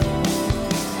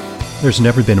There's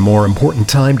never been a more important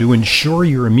time to ensure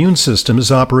your immune system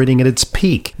is operating at its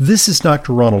peak. This is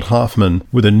Dr. Ronald Hoffman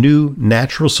with a new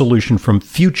natural solution from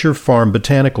Future Farm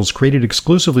Botanicals created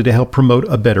exclusively to help promote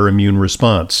a better immune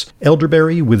response.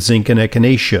 Elderberry with zinc and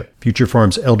echinacea. Future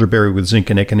Farm's elderberry with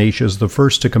zinc and echinacea is the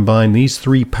first to combine these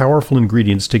three powerful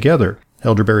ingredients together.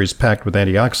 Elderberry is packed with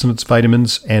antioxidants,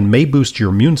 vitamins, and may boost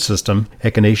your immune system.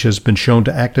 Echinacea has been shown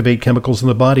to activate chemicals in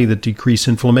the body that decrease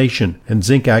inflammation, and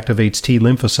zinc activates T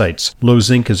lymphocytes. Low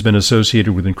zinc has been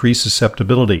associated with increased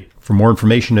susceptibility. For more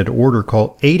information and to order,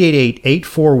 call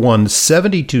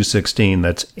 888-841-7216.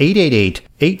 That's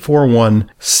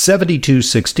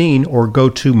 888-841-7216, or go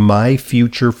to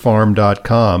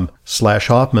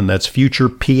myfuturefarm.com/Hoffman. That's future,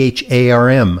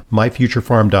 P-H-A-R-M,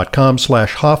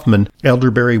 myfuturefarm.com/Hoffman.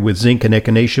 Elderberry with zinc and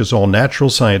echinacea is all natural,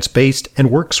 science-based,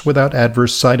 and works without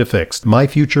adverse side effects.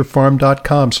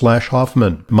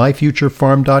 myfuturefarm.com/Hoffman.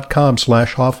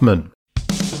 myfuturefarm.com/Hoffman.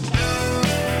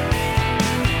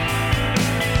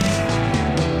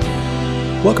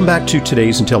 Welcome back to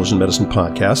today's Intelligent Medicine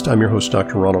Podcast. I'm your host,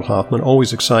 Dr. Ronald Hoffman.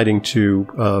 Always exciting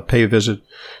to pay a visit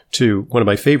to one of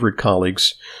my favorite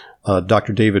colleagues,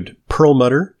 Dr. David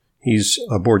Perlmutter. He's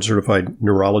a board-certified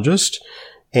neurologist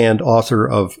and author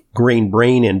of Grain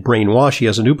Brain and Brainwash. He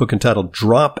has a new book entitled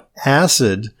Drop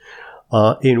Acid,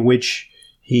 in which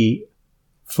he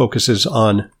focuses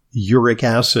on uric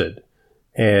acid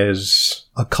as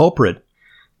a culprit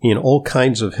in all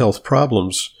kinds of health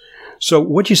problems. So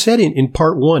what you said in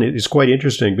part one is quite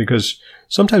interesting, because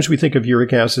sometimes we think of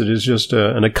uric acid as just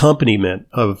an accompaniment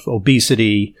of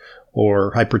obesity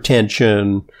or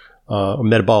hypertension or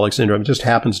metabolic syndrome. It just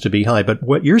happens to be high. But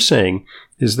what you're saying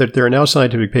is that there are now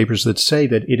scientific papers that say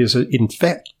that it is, in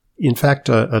fact,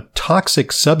 a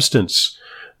toxic substance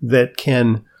that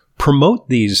can promote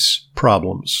these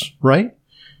problems, right?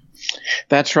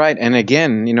 That's right. And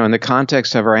again, in the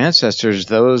context of our ancestors,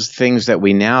 those things that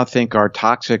we now think are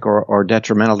toxic or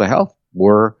detrimental to health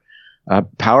were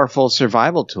powerful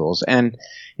survival tools. And,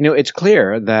 it's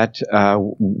clear that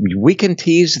we can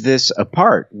tease this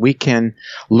apart. We can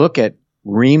look at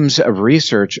reams of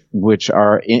research, which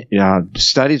are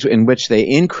studies in which they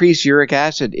increase uric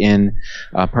acid in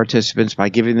participants by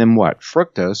giving them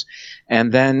fructose,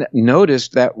 and then notice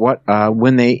that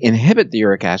when they inhibit the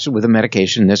uric acid with a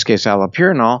medication, in this case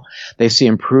allopurinol, they see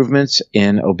improvements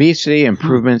in obesity,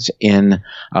 improvements in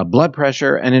blood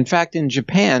pressure, and in fact in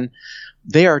Japan,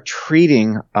 they are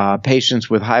treating patients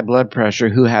with high blood pressure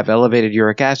who have elevated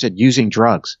uric acid using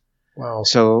drugs. Wow.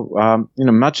 So,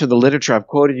 much of the literature I've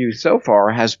quoted you so far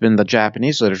has been the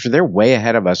Japanese literature. They're way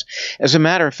ahead of us. As a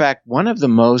matter of fact, one of the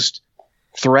most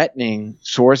threatening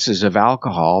sources of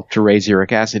alcohol to raise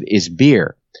uric acid is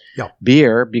beer. Yeah.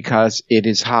 Beer, because it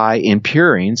is high in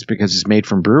purines, because it's made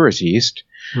from brewer's yeast,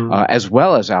 as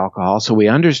well as alcohol. So we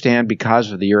understand,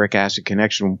 because of the uric acid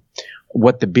connection,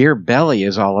 what the beer belly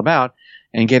is all about.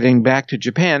 And getting back to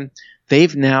Japan,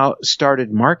 they've now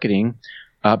started marketing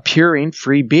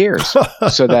purine-free beers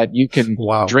so that you can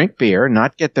drink beer,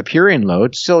 not get the purine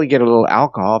load, still get a little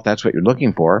alcohol if that's what you're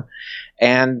looking for.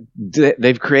 And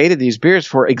they've created these beers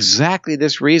for exactly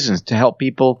this reason, to help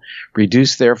people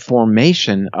reduce their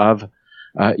formation of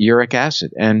uric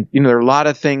acid. And, there are a lot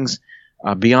of things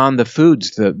beyond the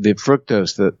foods, the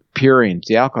fructose, the purines,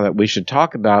 the alcohol that we should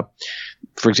talk about.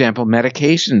 For example,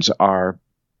 medications are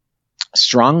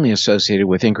strongly associated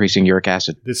with increasing uric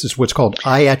acid. This is what's called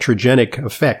iatrogenic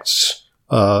effects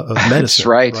of medicine. That's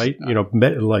right. Right?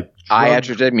 Like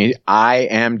iatrogenic means I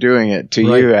am doing it to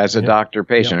you as a doctor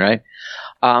patient, right?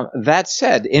 That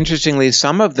said, interestingly,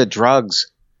 some of the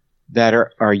drugs that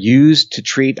are used to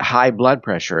treat high blood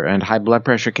pressure, and high blood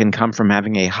pressure can come from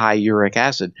having a high uric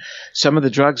acid. Some of the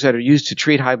drugs that are used to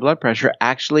treat high blood pressure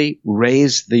actually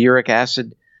raise the uric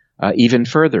acid even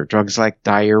further. Drugs like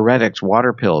diuretics,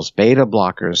 water pills, beta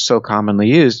blockers, so commonly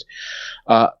used.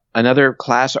 Another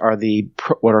class are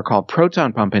what are called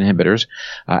proton pump inhibitors,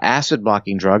 acid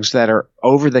blocking drugs that are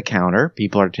over the counter.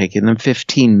 People are taking them.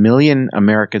 15 million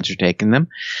Americans are taking them.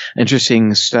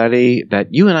 Interesting study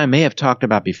that you and I may have talked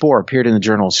about before appeared in the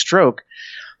journal Stroke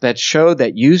that showed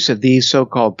that use of these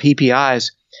so-called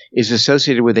PPIs is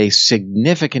associated with a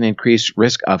significant increased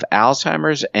risk of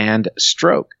Alzheimer's and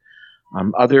stroke.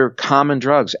 Other common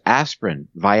drugs, aspirin,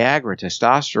 Viagra,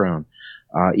 testosterone,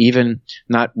 even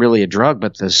not really a drug,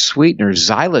 but the sweetener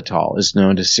xylitol is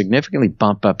known to significantly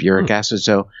bump up uric acid.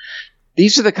 So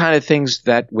these are the kind of things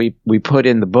that we put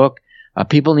in the book.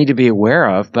 People need to be aware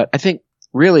of. But I think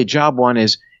really job one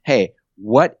is, hey,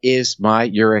 what is my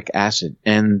uric acid?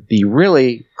 And the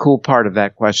really cool part of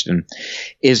that question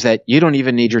is that you don't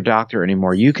even need your doctor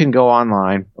anymore. You can go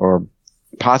online or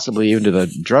possibly even to the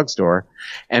drugstore,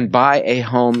 and buy a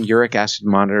home uric acid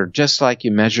monitor, just like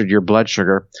you measured your blood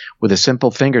sugar with a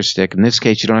simple finger stick. In this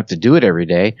case, you don't have to do it every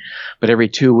day, but every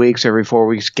 2 weeks, every 4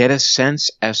 weeks, get a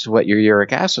sense as to what your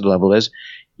uric acid level is.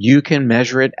 You can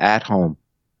measure it at home.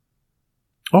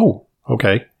 Oh,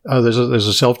 okay. There's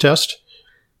a self-test?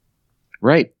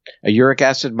 Right. A uric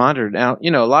acid monitor. Now,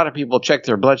 a lot of people check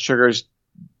their blood sugars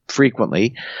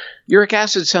frequently. Uric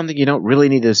acid is something you don't really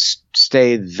need to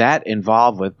stay that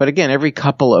involved with. But again, every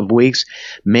couple of weeks,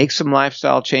 make some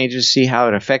lifestyle changes, see how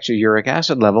it affects your uric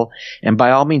acid level, and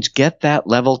by all means, get that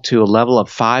level to a level of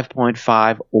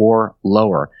 5.5 or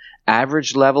lower.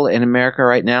 Average level in America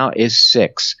right now is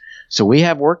 6. So we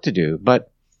have work to do,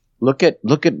 but look at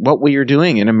what we are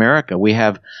doing in America. We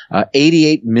have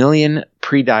 88 million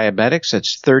pre-diabetics.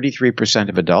 That's 33%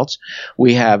 of adults.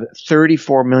 We have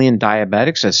 34 million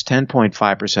diabetics. That's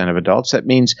 10.5% of adults. That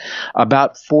means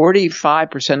about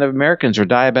 45% of Americans are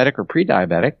diabetic or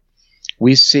pre-diabetic.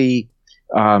 We see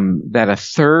that a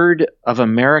third of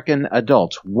American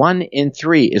adults, 1 in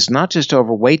 3, is not just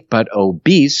overweight but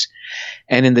obese.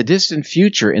 And in the distant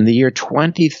future, in the year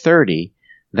 2030,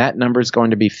 that number is going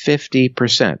to be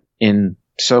 50%. In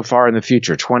so far in the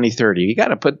future, 2030. You got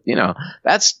to put,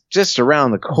 that's just around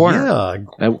the corner.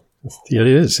 Yeah, it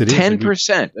is.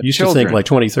 10%. Used to think like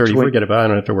 2030, forget about it. I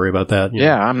don't have to worry about that.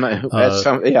 Yeah, I'm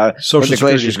not. Social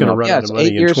Security is going to run out of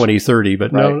money in 2030,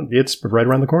 but right. No, it's right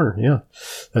around the corner. Yeah,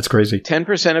 that's crazy.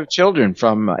 10% of children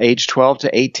from age 12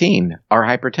 to 18 are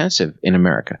hypertensive in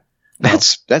America.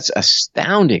 That's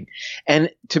astounding.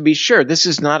 And to be sure, this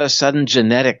is not a sudden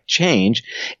genetic change.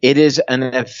 It is an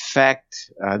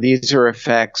effect. These are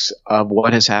effects of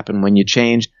what has happened when you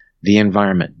change the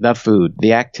environment, the food,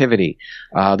 the activity,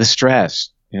 the stress,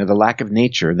 the lack of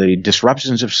nature, the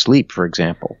disruptions of sleep, for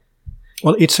example.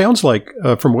 Well, it sounds like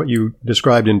from what you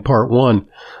described in part 1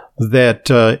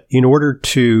 that in order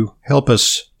to help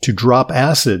us to drop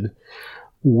acid,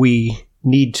 we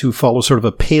need to follow sort of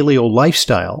a paleo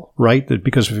lifestyle, right? That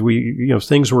because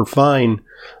things were fine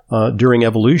during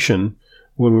evolution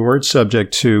when we weren't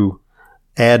subject to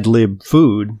ad lib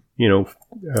food,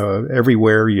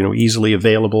 everywhere, easily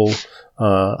available,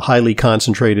 highly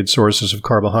concentrated sources of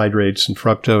carbohydrates and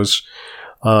fructose,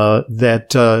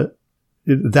 that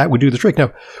would do the trick.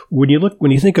 Now, when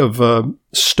you think of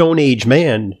Stone Age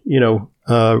man,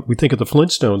 we think of the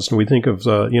Flintstones, and we think of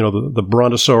the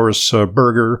Brontosaurus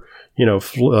burger.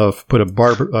 Put a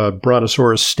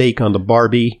Brontosaurus steak on the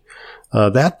Barbie,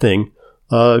 that thing.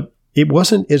 It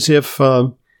wasn't as if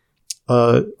our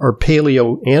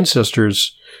paleo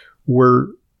ancestors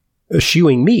were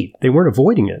eschewing meat. They weren't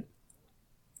avoiding it.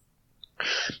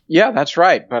 Yeah, that's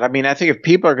right. But I think if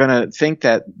people are going to think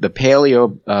that the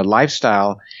paleo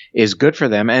lifestyle is good for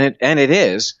them, and it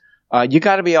is, you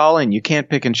got to be all in. You can't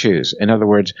pick and choose. In other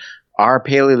words, our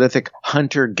Paleolithic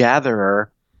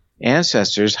hunter-gatherer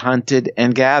ancestors hunted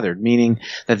and gathered, meaning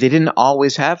that they didn't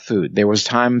always have food. There were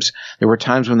times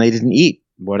when they didn't eat.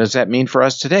 What does that mean for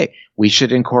us today? We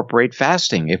should incorporate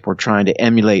fasting if we're trying to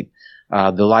emulate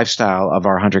the lifestyle of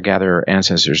our hunter-gatherer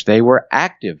ancestors. They were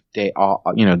active,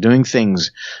 doing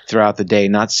things throughout the day,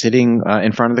 not sitting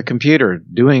in front of the computer,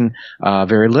 doing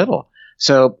very little.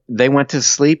 So they went to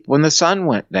sleep when the sun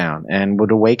went down and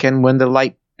would awaken when the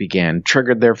light began,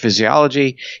 triggered their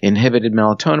physiology, inhibited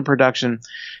melatonin production,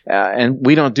 and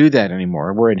we don't do that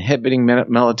anymore. We're inhibiting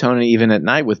melatonin even at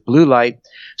night with blue light.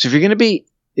 So if you're going to be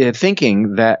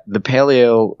thinking that the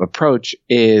paleo approach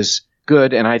is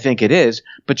good, and I think it is,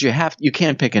 but you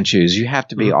can't pick and choose. You have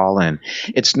to be all in.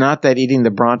 It's not that eating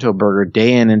the Bronto burger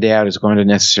day in and day out is going to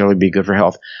necessarily be good for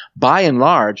health. By and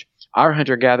large, our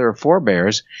hunter-gatherer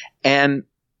forebears and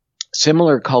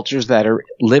similar cultures that are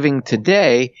living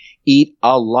today eat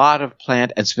a lot of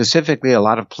plant, and specifically a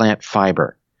lot of plant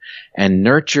fiber, and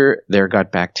nurture their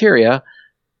gut bacteria.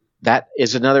 That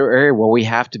is another area where we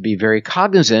have to be very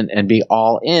cognizant and be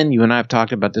all in. You and I have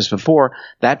talked about this before,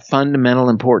 that fundamental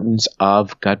importance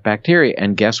of gut bacteria.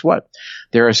 And guess what?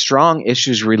 There are strong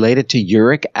issues related to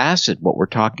uric acid, what we're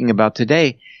talking about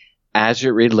today, as it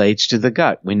relates to the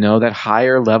gut. We know that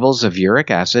higher levels of uric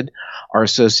acid are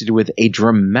associated with a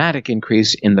dramatic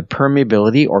increase in the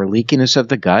permeability or leakiness of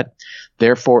the gut,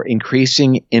 therefore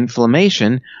increasing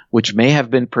inflammation, which may have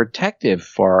been protective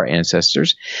for our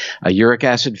ancestors. Uric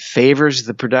acid favors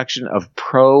the production of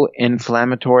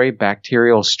pro-inflammatory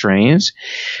bacterial strains.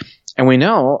 And we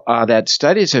know that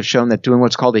studies have shown that doing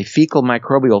what's called a fecal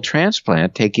microbial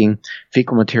transplant, taking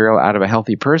fecal material out of a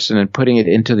healthy person and putting it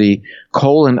into the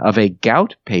colon of a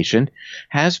gout patient,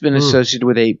 has been associated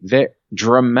with a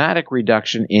dramatic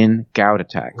reduction in gout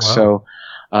attacks. Wow.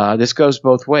 So this goes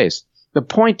both ways. The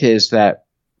point is that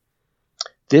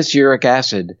this uric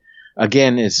acid,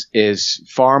 again, is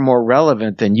far more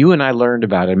relevant than you and I learned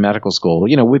about in medical school.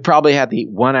 We probably had the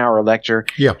 1-hour lecture.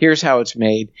 Yeah. Here's how it's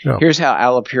made. Yeah. Here's how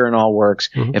allopurinol works.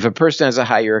 Mm-hmm. If a person has a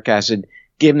high uric acid,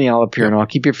 give them the allopurinol. Yeah.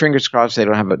 Keep your fingers crossed they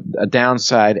don't have a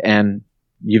downside, and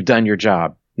you've done your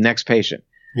job. Next patient.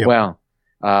 Yeah. Well,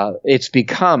 it's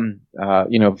become,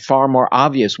 far more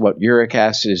obvious what uric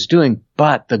acid is doing.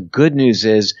 But the good news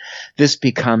is this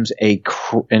becomes an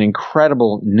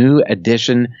incredible new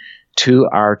addition to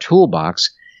our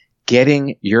toolbox.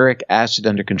 Getting uric acid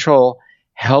under control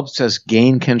helps us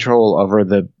gain control over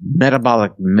the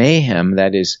metabolic mayhem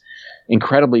that is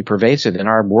incredibly pervasive in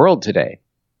our world today.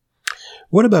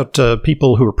 What about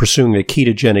people who are pursuing a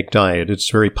ketogenic diet? It's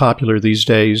very popular these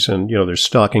days, and they're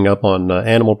stocking up on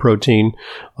animal protein.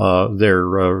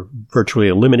 They're virtually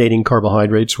eliminating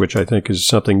carbohydrates, which I think is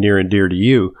something near and dear to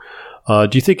you. Do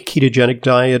you think a ketogenic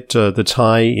diet that's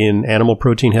high in animal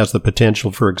protein has the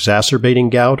potential for exacerbating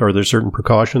gout? Are there certain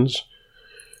precautions?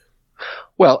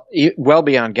 Well, well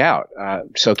beyond gout.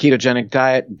 So ketogenic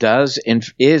diet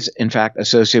is in fact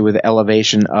associated with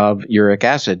elevation of uric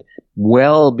acid.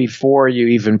 Well before you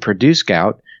even produce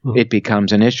gout, it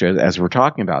becomes an issue, as we're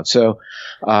talking about. So,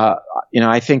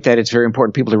 I think that it's very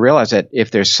important for people to realize that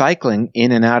if they're cycling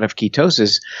in and out of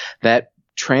ketosis, that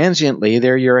transiently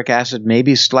their uric acid may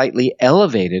be slightly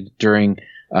elevated during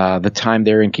the time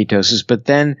they're in ketosis, but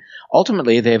then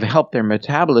ultimately they've helped their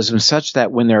metabolism such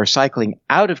that when they're cycling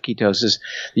out of ketosis,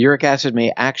 the uric acid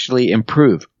may actually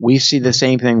improve. We see the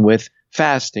same thing with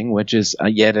fasting, which is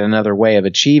yet another way of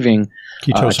achieving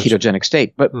a ketogenic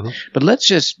state. But let's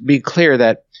just be clear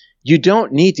that you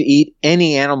don't need to eat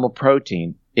any animal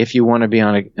protein if you want to be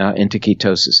into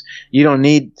ketosis. You don't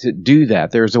need to do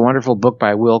that. There's a wonderful book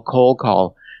by Will Cole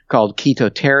called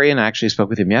Ketotarian. I actually spoke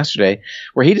with him yesterday,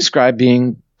 where he described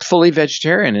being fully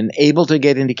vegetarian and able to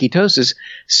get into ketosis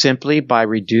simply by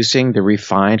reducing the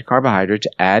refined carbohydrates,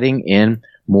 adding in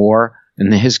more,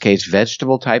 in his case,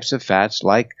 vegetable types of fats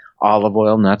like olive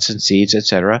oil, nuts and seeds,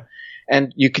 etc.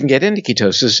 And you can get into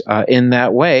ketosis in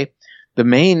that way. The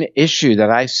main issue that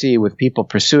I see with people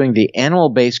pursuing the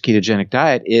animal-based ketogenic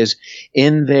diet is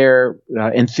in their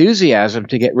enthusiasm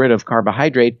to get rid of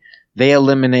carbohydrate, they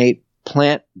eliminate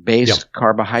plant-based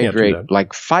carbohydrate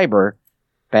like fiber.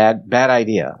 Bad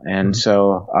idea. And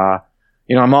so,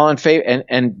 I'm all in favor.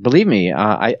 And believe me,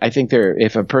 I think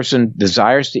if a person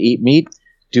desires to eat meat,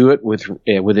 do it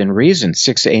within reason.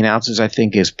 6 to 8 ounces, I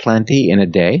think, is plenty in a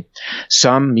day.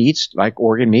 Some meats, like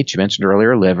organ meats, you mentioned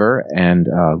earlier, liver and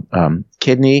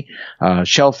kidney,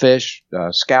 shellfish,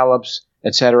 scallops,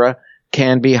 etc.,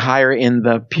 can be higher in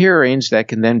the purines that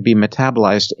can then be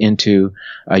metabolized into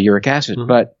uric acid.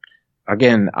 But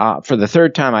again, for the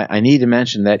third time, I need to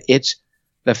mention that it's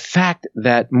the fact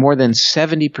that more than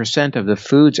 70% of the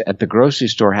foods at the grocery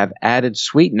store have added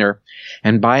sweetener,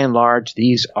 and by and large,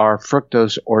 these are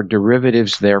fructose or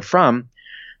derivatives therefrom,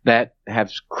 that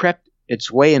have crept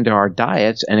its way into our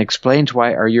diets and explains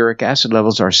why our uric acid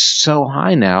levels are so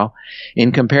high now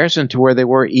in comparison to where they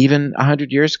were even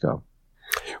 100 years ago.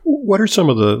 What are some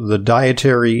of the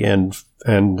dietary and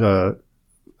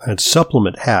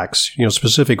supplement hacks,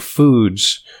 specific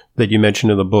foods that you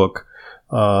mentioned in the book?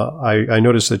 I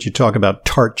noticed that you talk about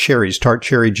tart cherries. Tart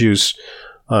cherry juice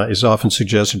is often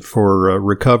suggested for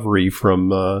recovery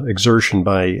from exertion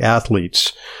by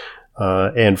athletes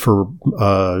and for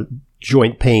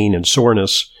joint pain and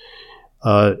soreness.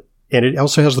 And it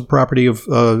also has the property of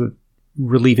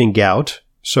relieving gout.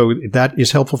 So that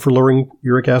is helpful for lowering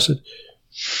uric acid?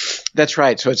 That's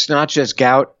right. So it's not just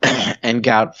gout and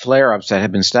gout flare-ups that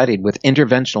have been studied with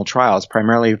interventional trials,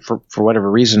 primarily for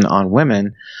whatever reason on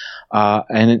women.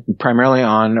 And primarily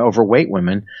on overweight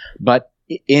women, but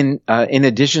in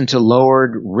addition to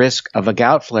lowered risk of a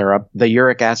gout flare-up, the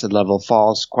uric acid level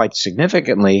falls quite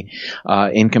significantly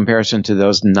in comparison to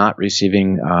those not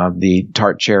receiving the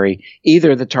tart cherry,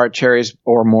 either the tart cherries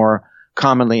or more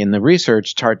commonly in the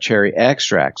research, tart cherry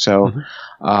extract. So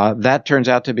that turns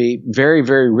out to be very,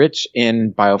 very rich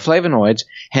in bioflavonoids,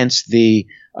 hence the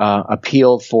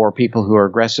appeal for people who are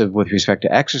aggressive with respect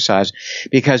to exercise,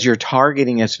 because you're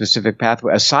targeting a specific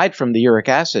pathway. Aside from the uric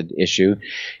acid issue,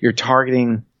 you're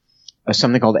targeting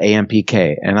something called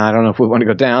AMPK. And I don't know if we want to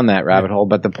go down that rabbit hole,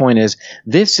 but the point is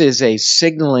this is a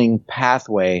signaling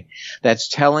pathway that's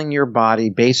telling your body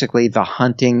basically the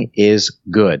hunting is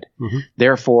good.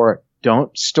 Therefore,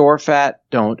 don't store fat,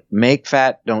 don't make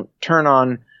fat, don't turn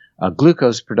on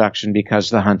glucose production because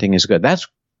the hunting is good. That's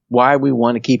why we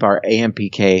want to keep our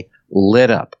AMPK lit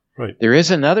up. Right. There is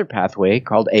another pathway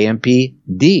called AMP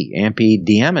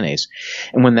deaminase.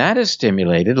 And when that is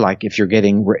stimulated, like if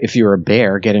you're a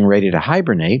bear getting ready to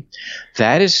hibernate,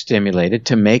 that is stimulated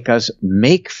to make us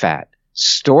make fat,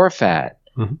 store fat,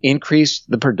 increase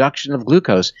the production of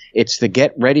glucose. It's the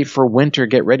get ready for winter,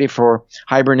 get ready for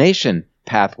hibernation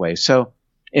pathway. So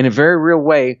in a very real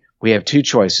way, we have two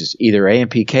choices, either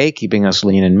AMPK, keeping us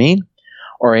lean and mean,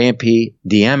 or AMP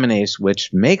deaminase,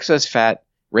 which makes us fat,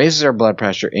 raises our blood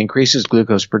pressure, increases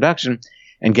glucose production,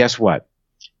 and guess what?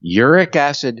 Uric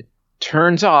acid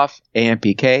turns off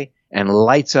AMPK and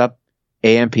lights up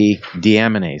AMP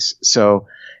deaminase. So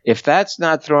if that's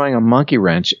not throwing a monkey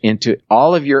wrench into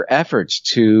all of your efforts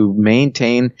to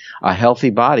maintain a healthy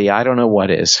body, I don't know what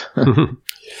is.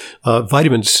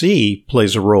 Vitamin C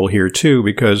plays a role here too,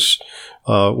 because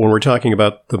when we're talking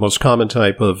about the most common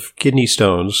type of kidney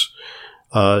stones,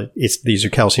 these are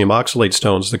calcium oxalate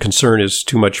stones. The concern is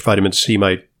too much vitamin C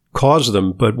might cause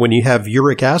them. But when you have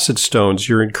uric acid stones,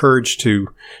 you're encouraged to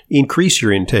increase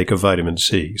your intake of vitamin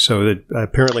C. So it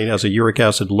apparently has a uric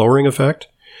acid lowering effect.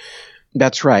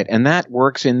 That's right. And that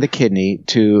works in the kidney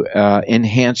to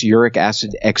enhance uric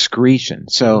acid excretion.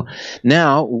 So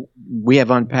now we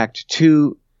have unpacked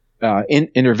two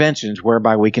interventions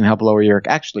whereby we can help lower uric,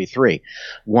 actually three.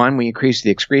 One, we increase the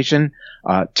excretion.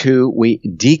 Two, we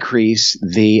decrease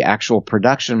the actual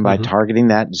production by targeting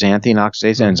that xanthine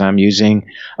oxidase enzyme using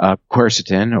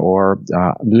quercetin or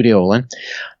luteolin.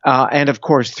 And of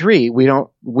course, three,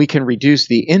 we can reduce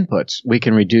the inputs. We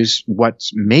can reduce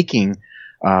what's making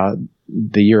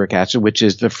the uric acid, which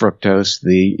is the fructose,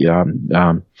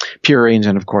 the purines,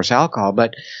 and of course alcohol.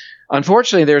 But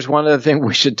unfortunately, there's one other thing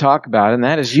we should talk about, and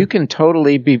that is you can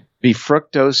totally be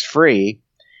fructose free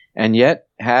and yet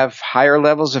have higher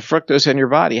levels of fructose in your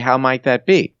body. How might that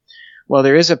be? Well,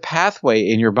 there is a pathway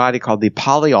in your body called the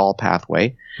polyol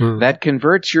pathway that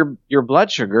converts your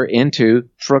blood sugar into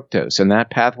fructose. And that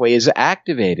pathway is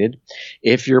activated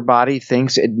if your body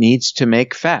thinks it needs to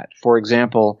make fat. For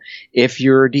example, if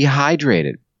you're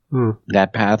dehydrated,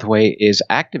 that pathway is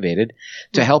activated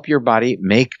to help your body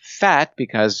make fat,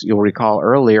 because you'll recall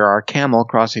earlier our camel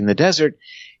crossing the desert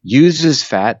uses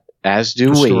fat, as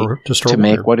do to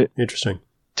make what it interesting.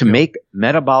 To make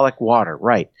metabolic water,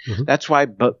 right. That's why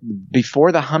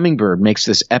before the hummingbird makes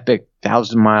this epic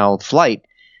 1,000-mile flight,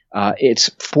 it's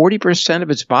 40%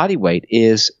 of its body weight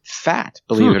is fat,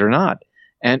 believe it or not.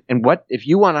 And what if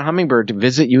you want a hummingbird to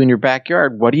visit you in your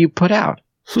backyard, what do you put out?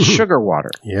 Sugar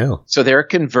water. Yeah. So they're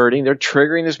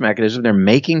triggering this mechanism. They're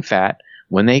making fat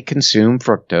when they consume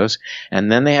fructose,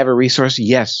 and then they have a resource,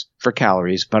 yes, for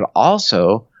calories, but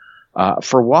also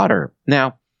for water.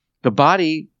 Now, the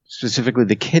body, specifically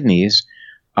the kidneys,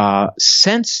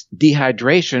 sense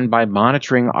dehydration by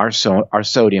monitoring our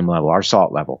sodium level, our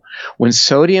salt level. When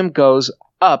sodium goes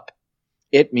up,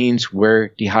 it means we're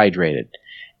dehydrated.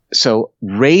 So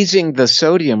raising the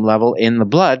sodium level in the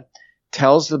blood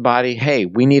tells the body, hey,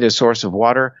 we need a source of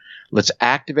water. Let's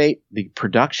activate the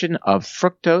production of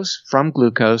fructose from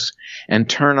glucose and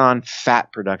turn on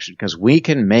fat production, because we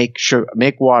can make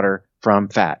water from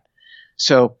fat.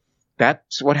 So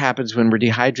that's what happens when we're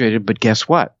dehydrated. But guess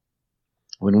what?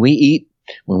 When we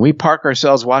park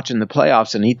ourselves watching the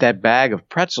playoffs and eat that bag of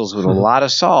pretzels with a lot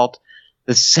of salt,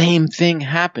 the same thing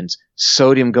happens.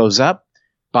 Sodium goes up.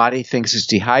 Body thinks it's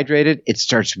dehydrated. It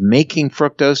starts making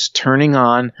fructose, turning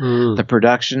on the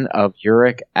production of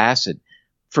uric acid.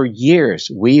 For years,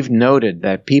 we've noted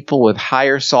that people with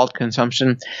higher salt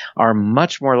consumption are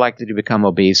much more likely to become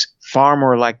obese, far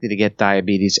more likely to get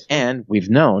diabetes, and we've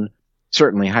known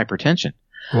certainly hypertension.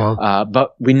 Wow.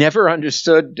 But we never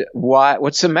understood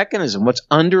what's the mechanism, what's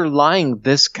underlying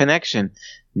this connection.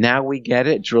 Now we get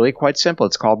it. It's really quite simple.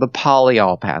 It's called the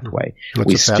polyol pathway.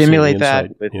 We stimulate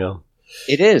that.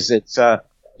 It is. It's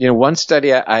one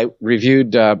study I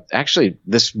reviewed actually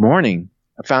this morning.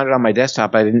 I found it on my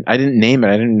desktop. I didn't name it.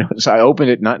 I didn't know, so I opened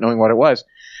it not knowing what it was.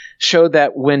 Showed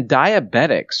that when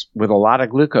diabetics with a lot of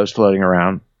glucose floating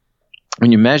around,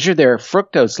 when you measure their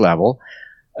fructose level,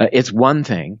 it's one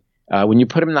thing. When you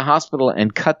put them in the hospital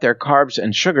and cut their carbs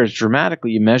and sugars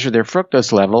dramatically, you measure their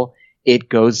fructose level, it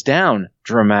goes down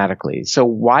dramatically. So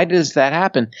why does that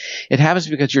happen? It happens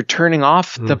because you're turning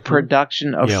off the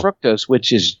production of fructose,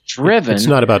 which is driven. It's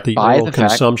not about the oral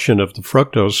consumption of the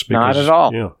fructose. Not at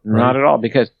all. Not at all,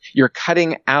 because you're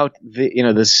cutting out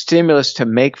the stimulus to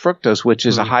make fructose, which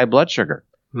is a high blood sugar,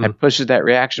 and pushes that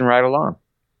reaction right along.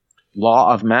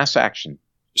 Law of mass action.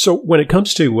 So when it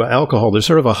comes to alcohol, there's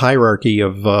sort of a hierarchy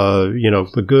of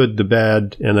the good, the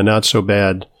bad, and the not so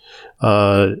bad.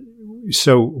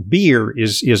 So beer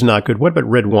is not good. What about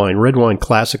red wine? Red wine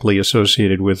classically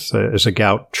associated with as a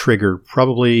gout trigger,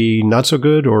 probably not so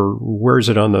good, or where is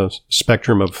it on the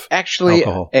spectrum of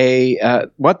alcohol?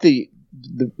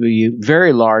 The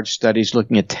very large studies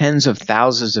looking at tens of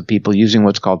thousands of people using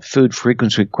what's called food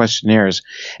frequency questionnaires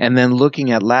and then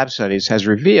looking at lab studies has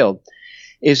revealed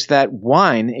is that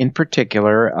wine in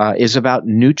particular is about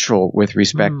neutral with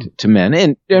respect to men.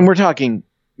 And we're talking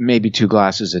maybe 2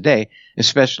 glasses a day,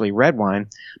 especially red wine.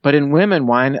 But in women,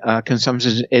 wine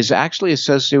consumption is actually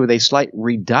associated with a slight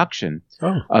reduction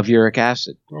of uric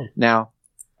acid. Now,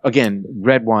 again,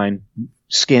 red wine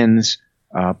skins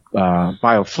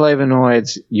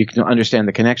bioflavonoids, you can understand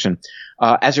the connection.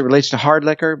 As it relates to hard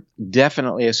liquor,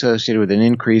 definitely associated with an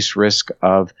increased risk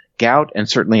of gout and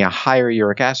certainly a higher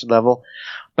uric acid level.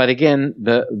 But again,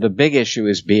 the big issue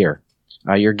is beer.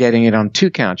 You're getting it on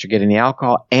 2 counts. You're getting the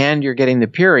alcohol and you're getting the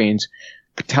purines,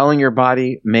 telling your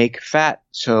body make fat.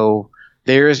 So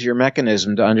there's your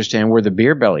mechanism to understand where the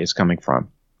beer belly is coming from.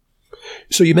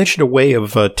 So you mentioned a way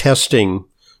of testing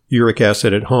uric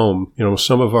acid at home. You know,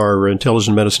 some of our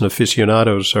intelligent medicine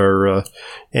aficionados are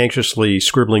anxiously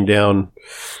scribbling down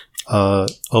a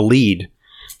lead.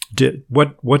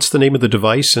 What's the name of the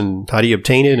device and how do you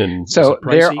obtain it? And so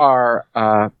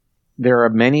there are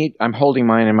many. I'm holding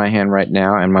mine in my hand right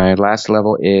now, and my last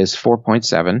level is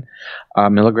 4.7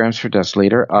 milligrams per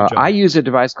deciliter. I use a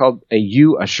device called a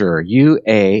UAssure,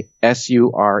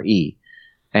 UASURE,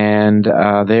 and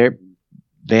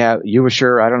they have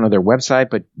UAssure. I don't know their website,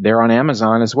 but they're on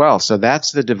Amazon as well. So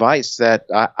that's the device that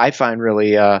I find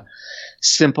really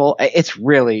simple.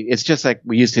 It's just like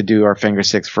we used to do our finger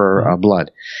sticks for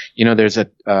blood. You know, there's a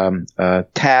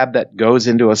tab that goes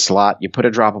into a slot. You put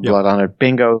a drop of blood on it.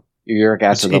 Bingo. Your uric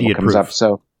acid level comes up.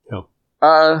 So,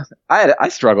 I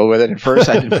struggled with it at first.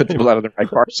 I didn't put the blood on the right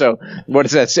part. So, what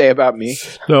does that say about me?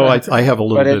 No, I have a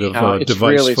little bit of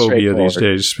device really phobia these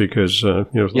days because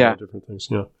there's a lot of different things.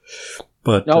 Yeah,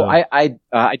 but no, I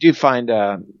do find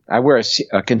I wear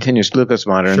a continuous glucose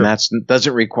monitor, and that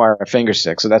doesn't require a finger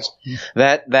stick. So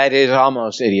that is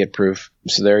almost idiot proof.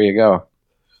 So there you go.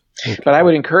 Okay. But I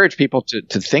would encourage people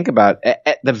to think about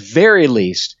at the very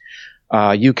least.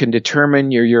 You can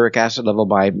determine your uric acid level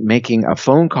by making a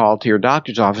phone call to your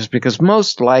doctor's office because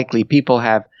most likely people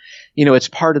have, it's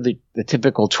part of the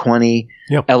typical 20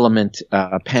 element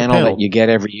panel that you get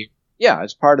every year. Yeah,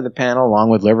 it's part of the panel along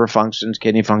with liver functions,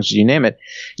 kidney functions, you name it.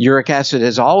 Uric acid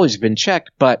has always been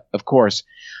checked, but of course,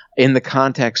 in the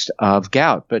context of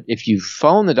gout. But if you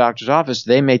phone the doctor's office,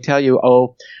 they may tell you,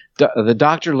 the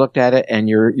doctor looked at it and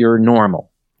you're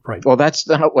normal. Right. Well, that's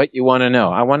not what you want to know.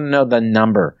 I want to know the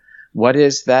number. What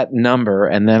is that number?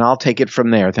 And then I'll take it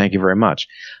from there. Thank you very much.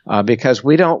 Because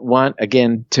we don't want,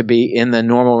 again, to be in the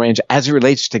normal range. As it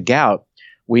relates to gout,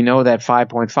 we know that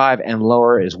 5.5 and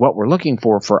lower is what we're looking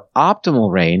for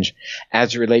optimal range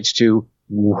as it relates to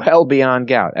well beyond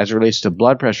gout, as it relates to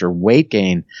blood pressure, weight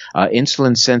gain,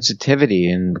 insulin sensitivity,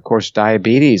 and, of course,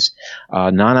 diabetes,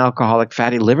 non-alcoholic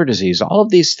fatty liver disease, all of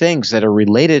these things that are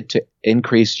related to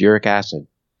increased uric acid.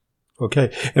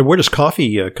 Okay. And where does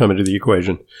coffee come into the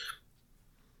equation?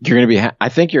 I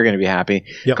think you're going to be happy.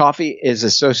 Yep. Coffee is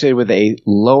associated with a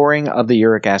lowering of the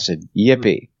uric acid.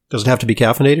 Yippee. Does it have to be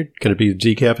caffeinated? Can it be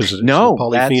decaf? Is it no,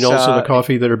 polyphenols in the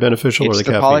coffee that are beneficial, or the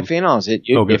caffeine? Polyphenols.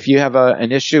 If you have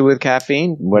an issue with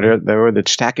caffeine, whether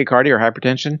it's tachycardia or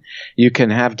hypertension, you can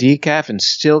have decaf and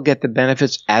still get the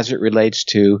benefits as it relates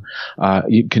to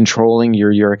controlling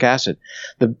your uric acid.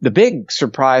 The big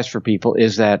surprise for people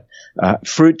is that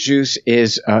fruit juice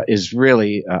is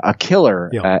really a killer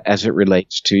as it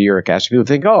relates to uric acid. People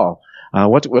think,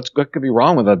 what could be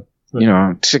wrong with a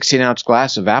 16-ounce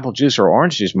glass of apple juice or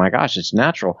orange juice? My gosh, it's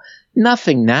natural.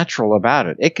 Nothing natural about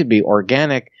it. It could be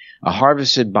organic,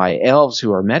 harvested by elves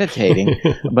who are meditating,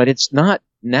 but it's not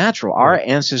natural. Our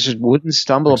ancestors wouldn't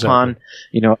stumble upon,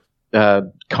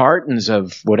 cartons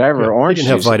of whatever orange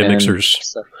juice. They didn't have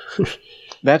Vitamixers.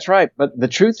 That's right. But the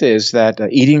truth is that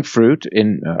eating fruit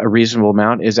in a reasonable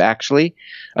amount is actually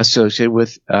associated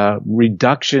with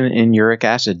reduction in uric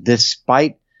acid,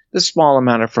 despite the small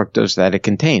amount of fructose that it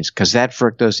contains, because that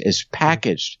fructose is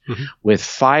packaged with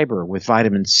fiber, with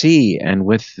vitamin C, and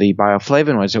with the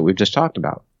bioflavonoids that we've just talked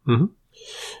about. Mm-hmm.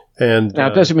 And now,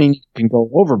 it doesn't mean you can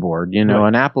go overboard. Right.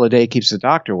 An apple a day keeps the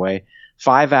doctor away.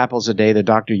 5 apples a day, the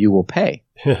doctor you will pay.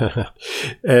 In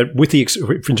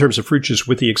terms of fruit juice,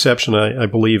 with the exception, I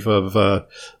believe, of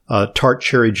tart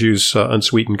cherry juice,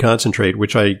 unsweetened concentrate,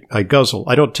 which I guzzle.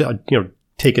 I don't,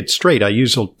 take it straight. I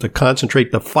use the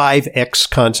concentrate, the 5X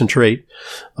concentrate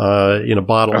in a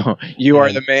bottle. Oh, you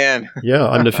are the man. Yeah,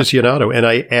 I'm an aficionado. And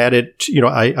I add it,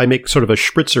 I make sort of a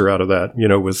spritzer out of that,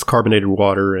 with carbonated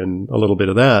water and a little bit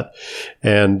of that.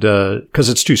 And because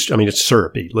it's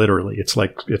syrupy, literally. It's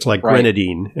like right.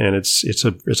 grenadine, and it's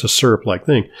a syrup-like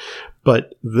thing.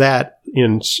 But that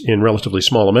in relatively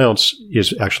small amounts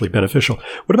is actually beneficial.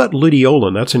 What about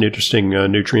luteolin? That's an interesting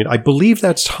nutrient. I believe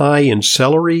that's high in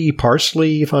celery,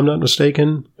 parsley, if I'm not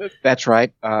mistaken. That's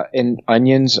right. In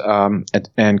onions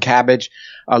and cabbage.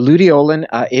 Luteolin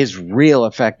is real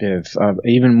effective,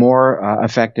 even more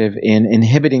effective in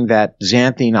inhibiting that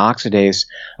xanthine oxidase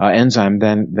enzyme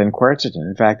than quercetin.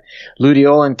 In fact,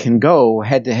 luteolin can go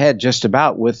head-to-head just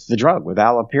about with the drug, with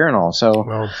allopurinol.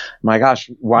 So, my gosh,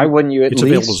 why wouldn't you at least start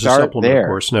there? It's available as a supplement, of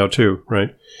course, now too,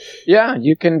 right? Yeah,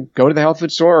 you can go to the health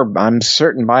food store. I'm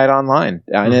certain buy it online.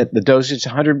 And the dosage is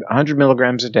 100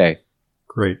 milligrams a day.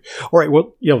 Great. All right.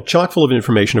 Well, chock full of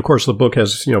information. Of course, the book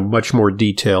has, much more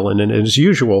detail. And as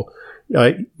usual,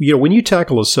 when you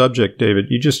tackle a subject, David,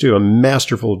 you just do a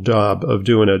masterful job of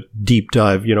doing a deep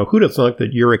dive. Who'd have thought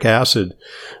that uric acid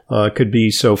could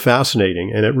be so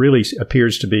fascinating? And it really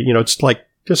appears to be, it's like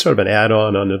just sort of an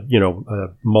add-on on a,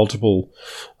 multiple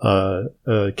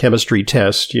chemistry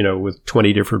test, with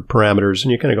 20 different parameters.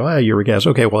 And you kind of go, uric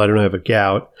acid. Okay, well, I don't have a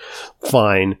gout.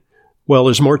 Fine. Well,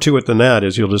 there's more to it than that,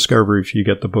 as you'll discover if you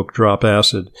get the book Drop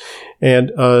Acid. And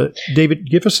David,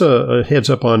 give us a heads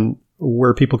up on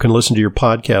where people can listen to your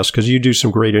podcast, because you do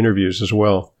some great interviews as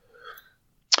well.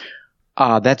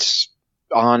 That's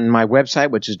on my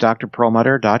website, which is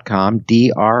drperlmutter.com,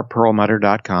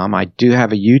 drperlmutter.com. I do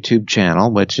have a YouTube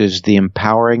channel, which is The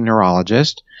Empowering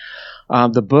Neurologist.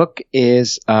 The book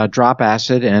is Drop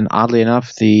Acid, and oddly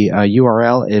enough, the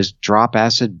URL is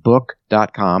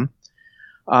dropacidbook.com.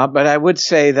 But I would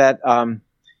say that,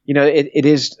 it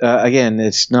is, again,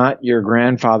 it's not your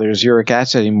grandfather's uric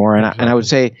acid anymore. And, Exactly. And I would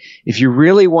say, if you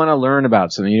really want to learn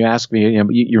about something, you ask me,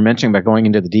 you're mentioning about going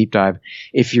into the deep dive.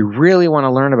 If you really want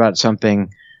to learn about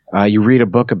something, you read a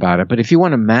book about it. But if you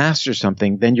want to master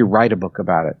something, then you write a book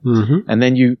about it. Mm-hmm. And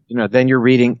then then you're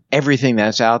reading everything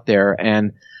that's out there.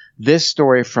 And this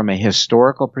story, from a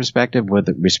historical perspective, with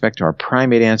respect to our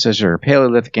primate ancestors, our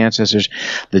Paleolithic ancestors,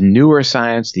 the newer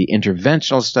science, the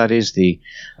interventional studies, the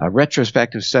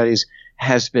retrospective studies,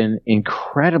 has been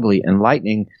incredibly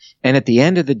enlightening. And at the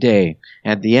end of the day,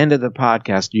 at the end of the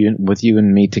podcast, with you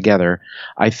and me together,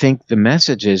 I think the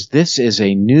message is this is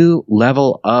a new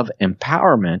level of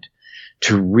empowerment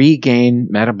to regain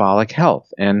metabolic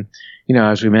health. And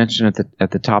as we mentioned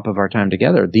at the top of our time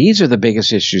together, these are the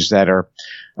biggest issues that are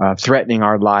threatening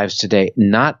our lives today.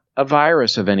 Not a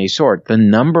virus of any sort. The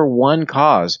number one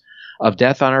cause of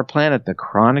death on our planet, the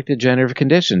chronic degenerative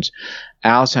conditions,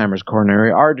 Alzheimer's,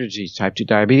 coronary artery disease, type 2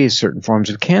 diabetes, certain forms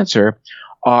of cancer,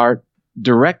 are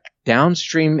direct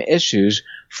downstream issues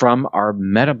from our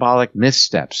metabolic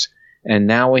missteps. And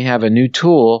now we have a new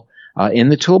tool in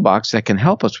the toolbox that can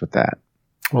help us with that.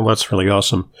 Well, that's really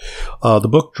awesome. The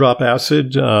book Drop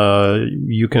Acid,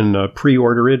 you can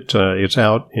pre-order it. It's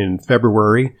out in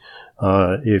February,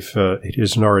 if it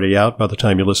isn't already out by the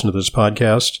time you listen to this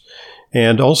podcast.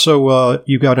 And also,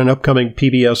 you've got an upcoming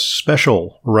PBS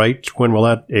special, right? When will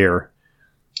that air?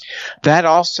 That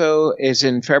also is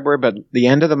in February, but the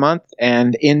end of the month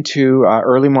and into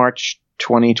early March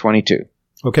 2022.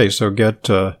 Okay, so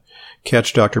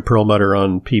catch Dr. Perlmutter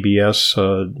on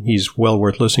PBS. He's well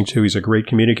worth listening to. He's a great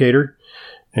communicator.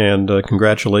 And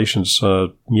congratulations,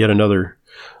 yet another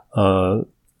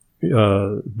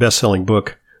best-selling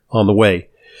book on the way.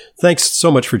 Thanks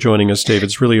so much for joining us, David.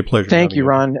 It's really a pleasure. Thank you,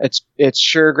 Ron. It's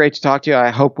sure great to talk to you. I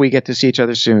hope we get to see each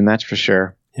other soon. That's for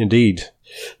sure. Indeed.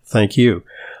 Thank you.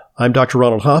 I'm Dr.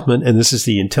 Ronald Hoffman, and this is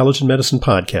the Intelligent Medicine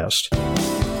Podcast.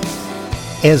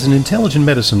 As an Intelligent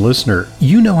Medicine listener,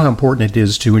 you know how important it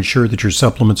is to ensure that your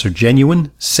supplements are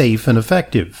genuine, safe, and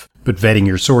effective. But vetting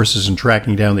your sources and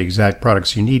tracking down the exact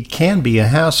products you need can be a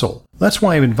hassle. That's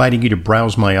why I'm inviting you to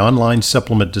browse my online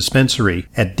supplement dispensary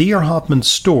at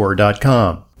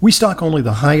drhoffmanstore.com. We stock only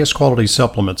the highest quality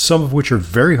supplements, some of which are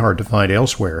very hard to find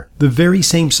elsewhere. The very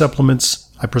same supplements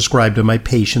I prescribe to my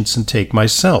patients and take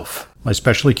myself. My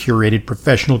specially curated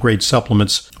professional-grade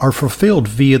supplements are fulfilled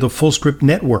via the FullScript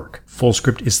network.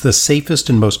 FullScript is the safest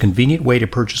and most convenient way to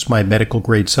purchase my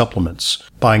medical-grade supplements.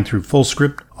 Buying through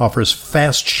FullScript offers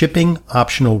fast shipping,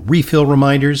 optional refill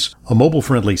reminders, a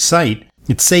mobile-friendly site.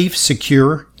 It's safe,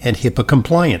 secure, and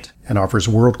HIPAA-compliant, and offers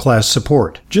world-class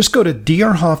support. Just go to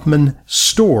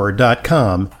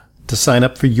drhoffmanstore.com to sign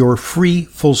up for your free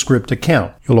FullScript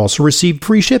account. You'll also receive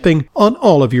free shipping on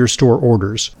all of your store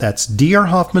orders. That's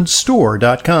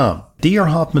drhoffmanstore.com.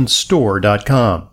 drhoffmanstore.com.